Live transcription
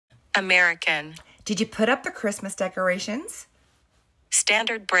American. Did you put up the Christmas decorations?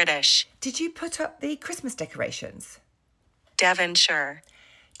 Standard British. Did you put up the Christmas decorations? Devonshire.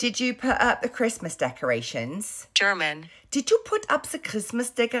 Did you put up the Christmas decorations? German. Did you put up the Christmas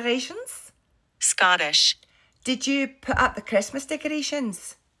decorations? Scottish. Did you put up the Christmas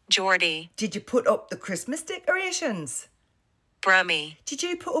decorations? Geordie. Did you put up the Christmas decorations? Brummie. Did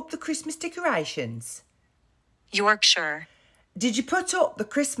you put up the Christmas decorations? Yorkshire. Did you put up the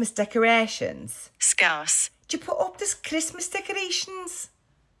Christmas decorations? Scouse. Did you put up the Christmas decorations?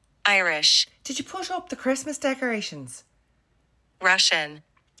 Irish. Did you put up the Christmas decorations? Russian.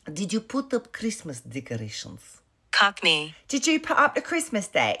 Did you put up Christmas decorations? Cockney. Did you put up the Christmas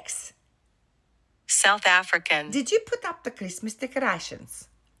decks? South African. Did you put up the Christmas decorations?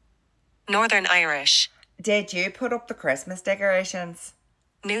 Northern Irish. Did you put up the Christmas decorations?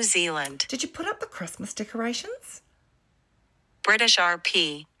 New Zealand. Did you put up the Christmas decorations? British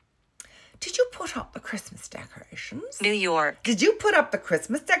RP. Did you put up the Christmas decorations? New York. Did you put up the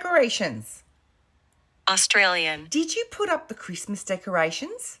Christmas decorations? Australian. Did you put up the Christmas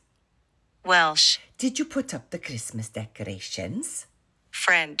decorations? Welsh. Did you put up the Christmas decorations?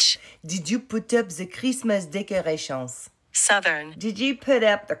 French. Did you put up the Christmas decorations? Southern. Did you put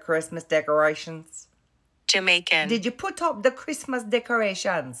up the Christmas decorations? Jamaican. Did you put up the Christmas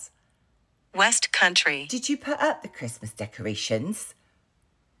decorations? West Country. Did you put up the Christmas decorations?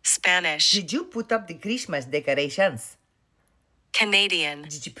 Spanish. Did you put up the Christmas decorations? Canadian.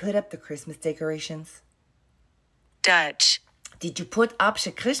 Did you put up the Christmas decorations? Dutch. Did you put up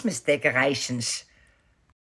the Christmas decorations?